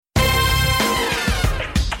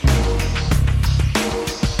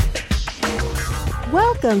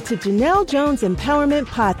Welcome to Janelle Jones Empowerment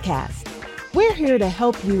Podcast. We're here to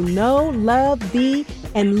help you know, love, be,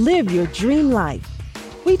 and live your dream life.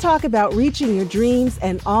 We talk about reaching your dreams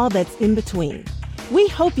and all that's in between. We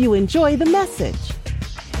hope you enjoy the message.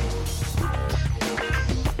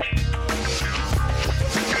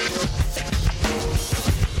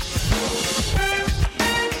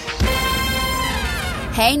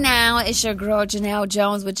 Hey now, it's your girl Janelle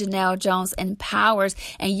Jones with Janelle Jones Empowers,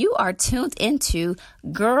 and you are tuned into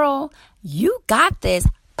Girl, You Got This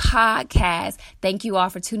podcast. Thank you all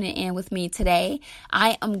for tuning in with me today.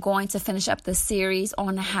 I am going to finish up the series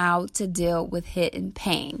on how to deal with hidden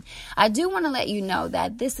pain. I do want to let you know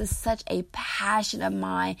that this is such a passion of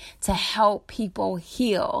mine to help people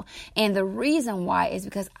heal. And the reason why is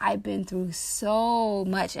because I've been through so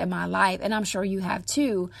much in my life, and I'm sure you have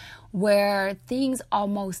too, where things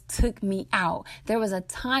almost took me out. There was a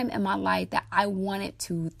time in my life that I wanted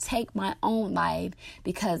to take my own life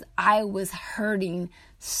because I was hurting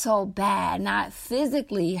so bad, not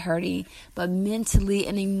physically hurting, but mentally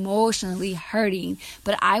and emotionally hurting.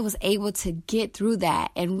 But I was able to get through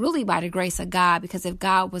that, and really by the grace of God, because if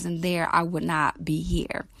God wasn't there, I would not be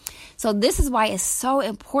here. So this is why it's so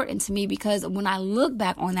important to me, because when I look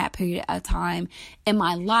back on that period of time in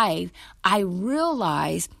my life, I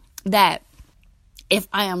realized that if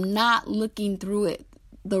I am not looking through it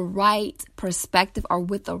the right perspective or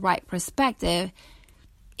with the right perspective,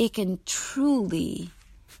 it can truly,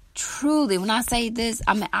 when I say this,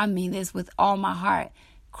 I mean this with all my heart,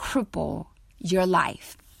 cripple your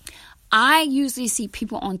life. I usually see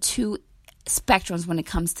people on two spectrums when it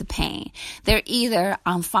comes to pain. They're either,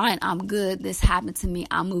 I'm fine, I'm good, this happened to me,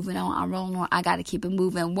 I'm moving on, I'm rolling on, I got to keep it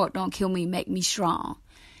moving, what don't kill me, make me strong.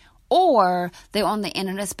 Or they're on the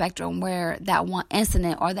internet spectrum where that one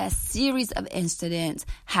incident or that series of incidents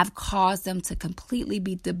have caused them to completely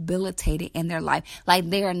be debilitated in their life. Like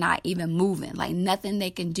they are not even moving. Like nothing they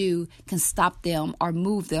can do can stop them or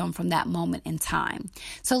move them from that moment in time.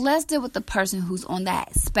 So let's deal with the person who's on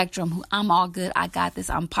that spectrum, who I'm all good, I got this,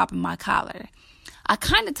 I'm popping my collar. I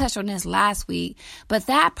kind of touched on this last week, but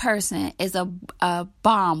that person is a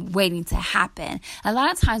bomb waiting to happen. A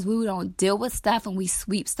lot of times we don't deal with stuff and we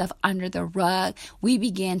sweep stuff under the rug. We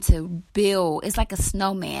begin to build. It's like a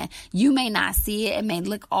snowman. You may not see it. It may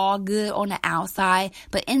look all good on the outside,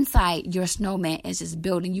 but inside your snowman is just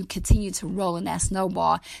building. You continue to roll in that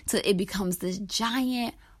snowball till it becomes this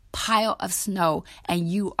giant pile of snow, and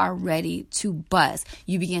you are ready to bust.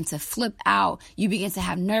 You begin to flip out. You begin to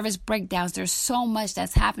have nervous breakdowns. There's so much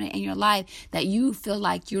that's happening in your life that you feel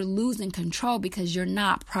like you're losing control because you're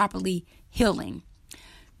not properly healing.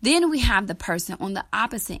 Then we have the person on the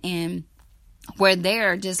opposite end, where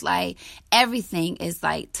they're just like, everything is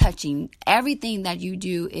like touching. Everything that you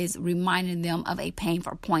do is reminding them of a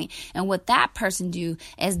painful point. And what that person do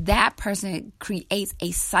is that person creates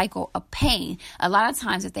a cycle of pain. A lot of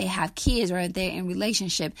times if they have kids or if they're in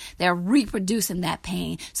relationship, they're reproducing that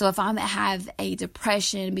pain. So if I have a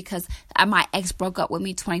depression because my ex broke up with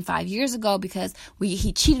me 25 years ago because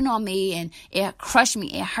he cheated on me and it crushed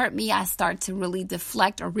me, it hurt me, I start to really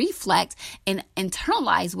deflect or reflect and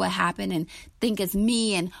internalize what happened and think it's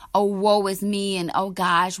me and, oh, woe is me and, oh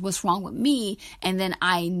gosh, what's wrong with me? And then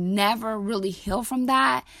I never really heal from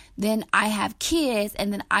that. Then I have kids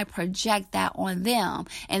and then I project that on them.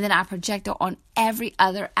 And then I project it on every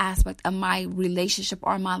other aspect of my relationship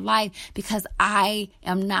or my life because I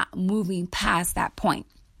am not moving past that point.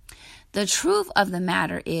 The truth of the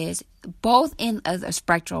matter is both ends of the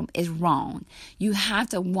spectrum is wrong. You have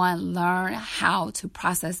to, one, learn how to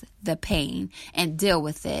process the pain and deal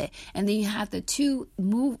with it. And then you have to, two,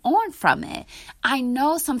 move on from it. I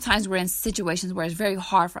know sometimes we're in situations where it's very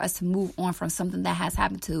hard for us to move on from something that has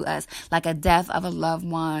happened to us, like a death of a loved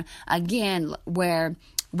one. Again, where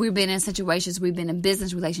we've been in situations, we've been in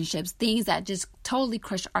business relationships, things that just totally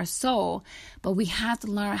crush our soul. But we have to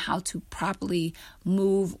learn how to properly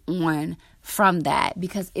move on from that,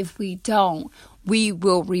 because if we don't, we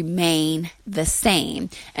will remain the same,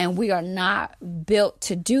 and we are not built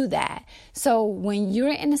to do that. So when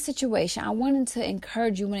you're in a situation, I wanted to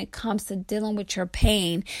encourage you when it comes to dealing with your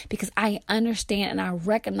pain, because I understand and I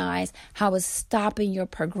recognize how it's stopping your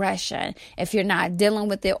progression. If you're not dealing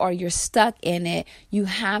with it or you're stuck in it, you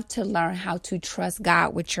have to learn how to trust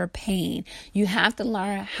God with your pain. You have to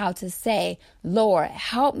learn how to say, Lord,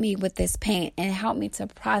 help me with this pain and help me to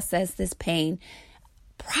process this pain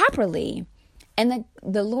properly. And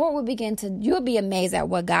the Lord will you'll be amazed at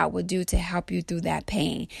what God will do to help you through that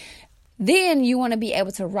pain. Then you want to be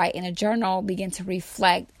able to write in a journal, begin to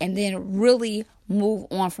reflect, and then really move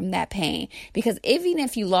on from that pain. Because even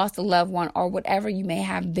if you lost a loved one or whatever you may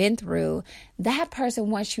have been through, that person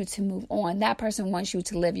wants you to move on. That person wants you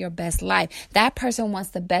to live your best life. That person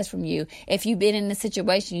wants the best from you. If you've been in a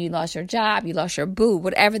situation, you lost your job, you lost your boo,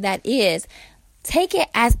 whatever that is, take it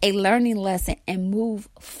as a learning lesson and move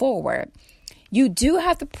forward. You do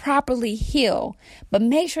have to properly heal, but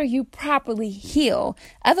make sure you properly heal.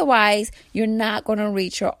 Otherwise, you're not going to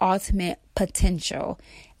reach your ultimate potential.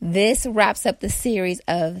 This wraps up the series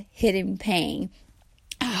of Hidden Pain.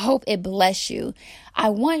 I hope it bless you. I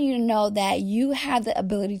want you to know that you have the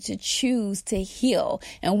ability to choose to heal.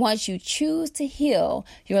 And once you choose to heal,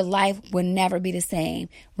 your life will never be the same.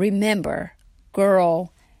 Remember,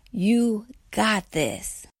 girl, you got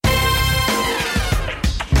this.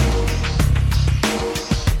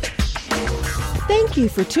 Thank you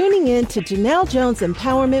for tuning in to Janelle Jones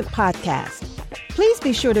Empowerment Podcast. Please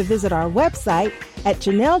be sure to visit our website at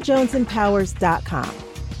JanelleJonesEmpowers.com.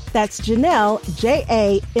 That's Janelle,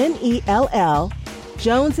 Janell,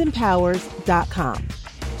 JonesEmpowers.com.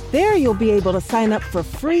 There you'll be able to sign up for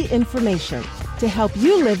free information to help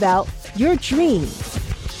you live out your dreams.